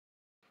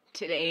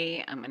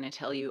Today, I'm going to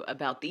tell you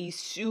about the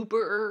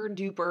super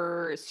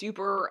duper,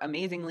 super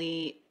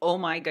amazingly, oh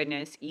my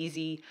goodness,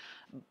 easy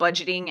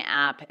budgeting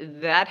app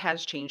that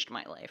has changed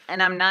my life.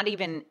 And I'm not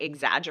even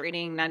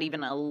exaggerating, not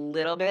even a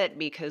little bit,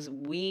 because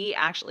we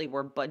actually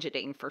were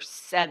budgeting for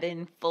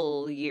 7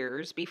 full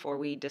years before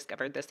we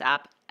discovered this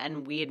app,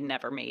 and we had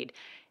never made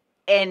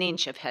an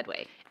inch of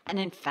headway. And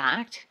in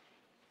fact,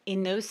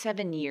 in those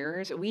 7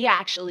 years, we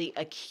actually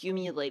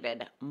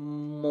accumulated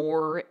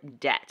more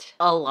debt,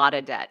 a lot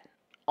of debt,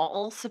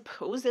 all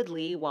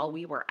supposedly while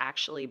we were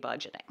actually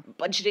budgeting.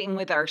 Budgeting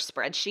with our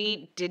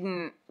spreadsheet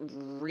didn't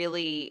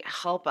really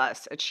help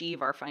us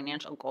achieve our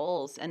financial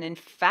goals. And in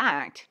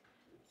fact,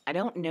 I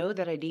don't know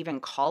that I'd even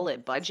call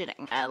it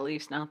budgeting, at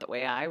least not the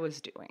way I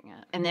was doing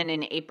it. And then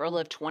in April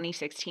of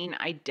 2016,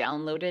 I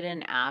downloaded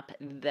an app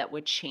that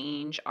would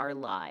change our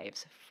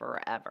lives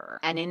forever.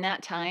 And in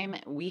that time,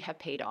 we have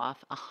paid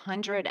off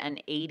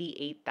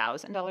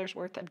 $188,000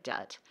 worth of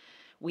debt.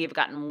 We have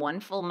gotten 1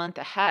 full month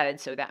ahead,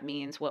 so that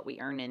means what we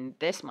earn in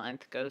this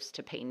month goes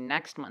to pay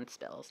next month's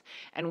bills.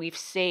 And we've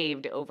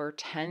saved over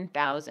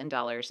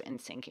 $10,000 in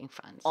sinking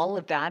funds. All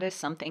of that is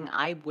something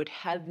I would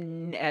have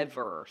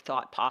never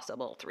thought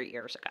possible 3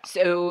 years ago.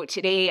 So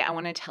today I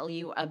want to tell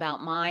you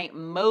about my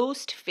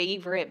most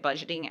favorite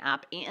budgeting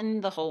app in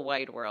the whole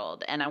wide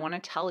world. And I want to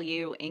tell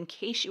you, in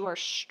case you are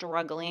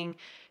struggling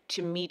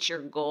to meet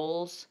your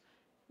goals,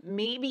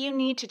 maybe you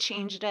need to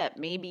change it up.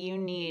 Maybe you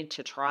need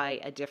to try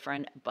a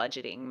different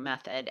budgeting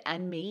method,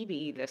 and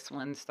maybe this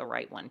one's the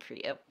right one for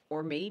you.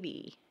 Or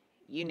maybe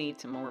you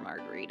need some more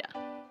margarita.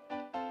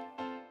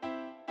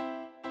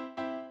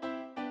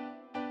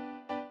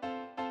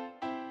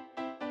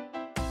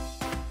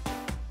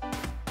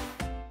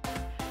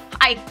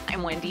 Hi,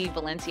 I'm Wendy,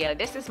 Valencia.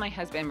 This is my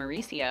husband,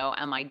 Mauricio,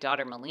 and my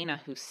daughter,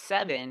 Melina, who's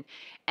 7.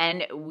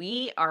 And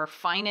we are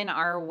finding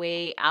our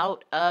way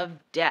out of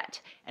debt.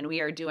 And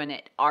we are doing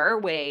it our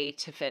way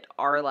to fit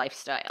our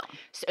lifestyle.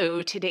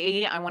 So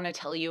today I want to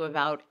tell you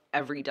about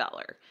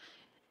everydollar.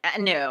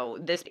 No,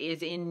 this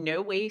is in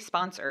no way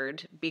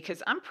sponsored,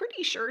 because I'm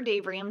pretty sure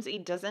Dave Ramsey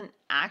doesn't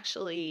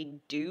actually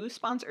do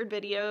sponsored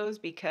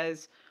videos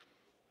because,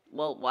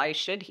 well, why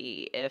should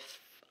he if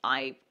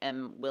I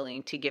am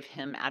willing to give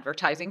him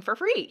advertising for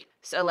free?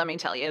 So let me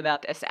tell you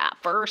about this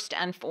app. First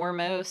and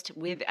foremost,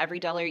 with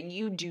everydollar,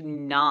 you do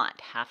not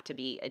have to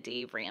be a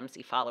Dave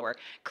Ramsey follower.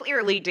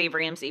 Clearly, Dave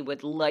Ramsey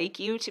would like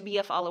you to be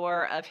a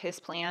follower of his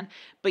plan,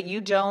 but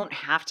you don't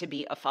have to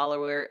be a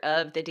follower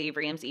of the Dave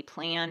Ramsey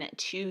plan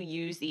to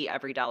use the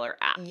everydollar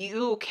app.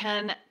 You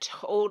can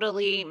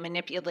totally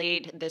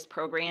manipulate this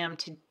program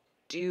to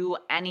do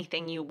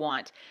anything you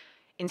want.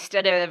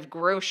 Instead of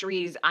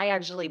groceries, I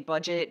actually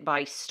budget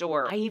by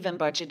store. I even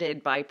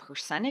budgeted by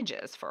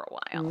percentages for a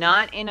while.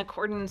 Not in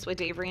accordance with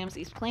Dave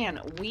Ramsey's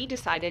plan. We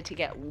decided to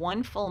get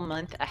 1 full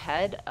month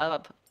ahead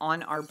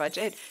on our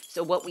budget.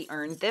 So what we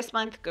earn this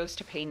month goes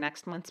to pay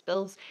next month's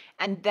bills.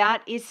 And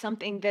that is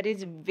something that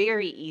is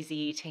very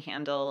easy to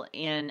handle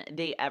in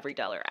the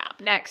everydollar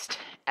app. Next,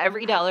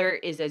 everydollar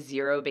is a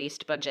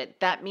zero-based budget.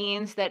 That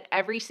means that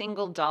every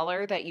single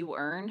dollar that you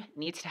earn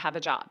needs to have a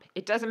job.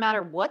 It doesn't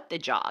matter what the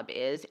job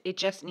is, it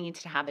just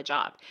needs to have a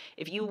job.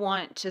 If you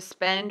want to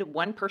spend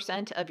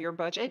 1% of your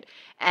budget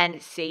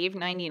and save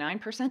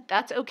 99%,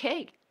 that's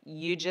okay.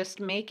 You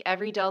just make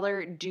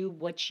everydollar do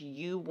what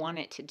you want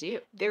it to do.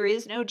 There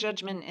is no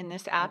judgment in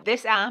this app.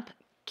 This app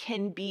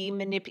can be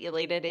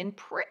manipulated in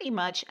pretty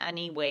much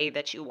any way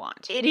that you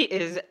want. It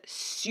is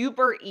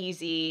super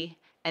easy,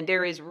 and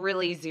there is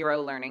really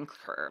zero learning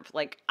curve.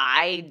 Like,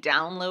 I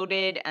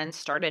downloaded and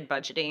started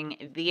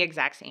budgeting the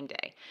exact same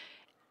day.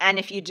 And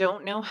if you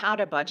don't know how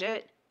to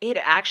budget, it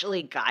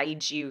actually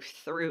guides you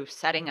through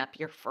setting up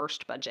your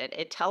first budget.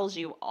 It tells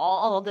you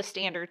all the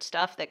standard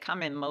stuff that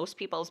come in most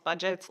people's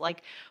budgets,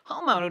 like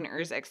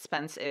homeowners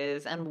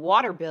expenses and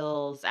water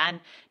bills and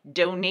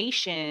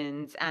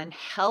donations and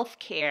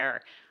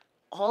healthcare.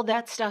 All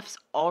that stuff's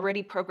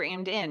already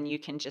programmed in. You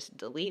can just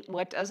delete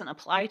what doesn't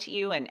apply to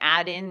you and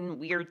add in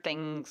weird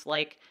things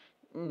like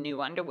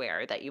new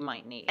underwear that you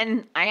might need.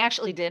 And I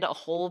actually did a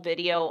whole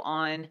video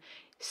on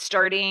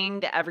starting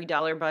the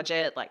everydollar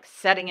budget, like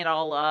setting it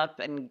all up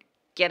and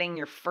getting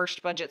your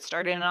first budget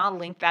started. And I'll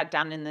link that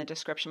down in the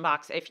description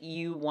box if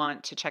you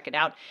want to check it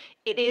out.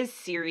 It is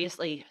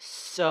seriously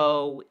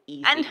so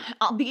easy. And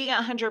I'll be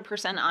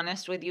 100%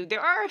 honest with you.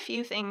 There are a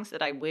few things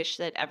that I wish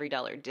that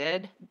everydollar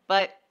did,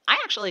 but I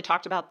actually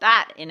talked about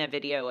that in a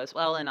video as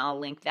well, and I'll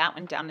link that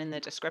one down in the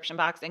description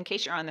box. In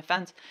case you're on the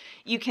fence,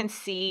 you can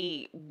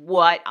see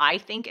what I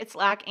think it's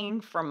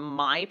lacking from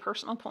my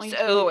personal point.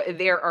 So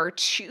there are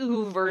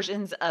 2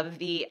 versions of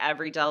the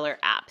everydollar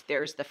app.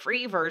 There's the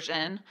free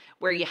version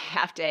where you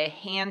have to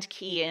hand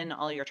key in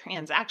all your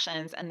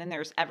transactions, and then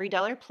there's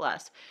everydollar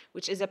plus,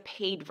 which is a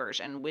paid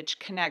version, which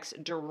connects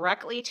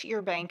directly to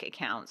your bank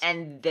accounts.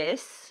 And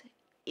this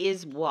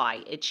is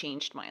why it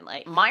changed my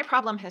life. My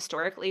problem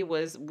historically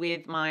was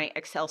with my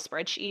Excel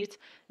spreadsheets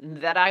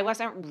that I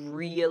wasn't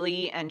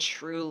really and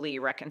truly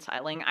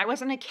reconciling. I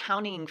wasn't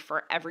accounting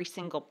for every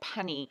single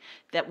penny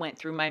that went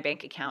through my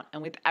bank account.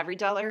 And with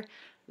everydollar,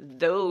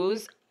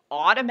 those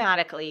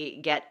automatically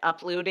get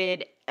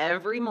uploaded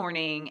every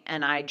morning,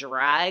 and I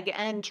drag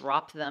and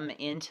drop them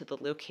into the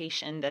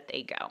location that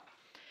they go.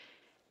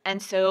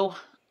 And so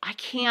I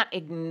can't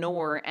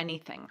ignore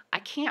anything. I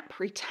can't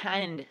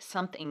pretend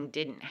something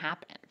didn't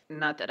happen.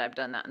 Not that I've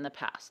done that in the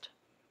past.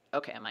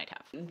 Okay, I might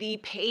have. The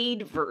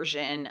paid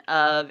version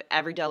of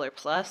EveryDollar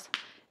Plus,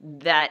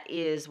 that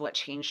is what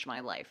changed my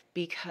life,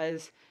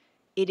 because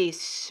it is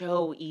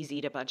so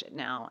easy to budget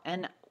now.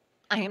 And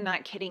I am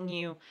not kidding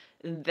you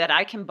that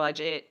I can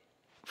budget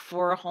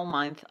for a whole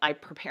month. I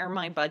prepare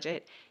my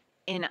budget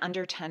in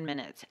under 10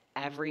 minutes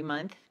every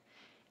month.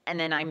 And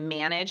then I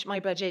manage my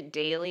budget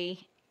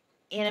daily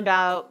in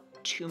about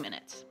 2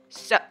 minutes.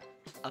 So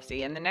I'll see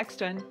you in the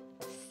next one.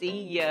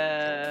 See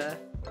ya.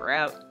 We're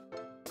out.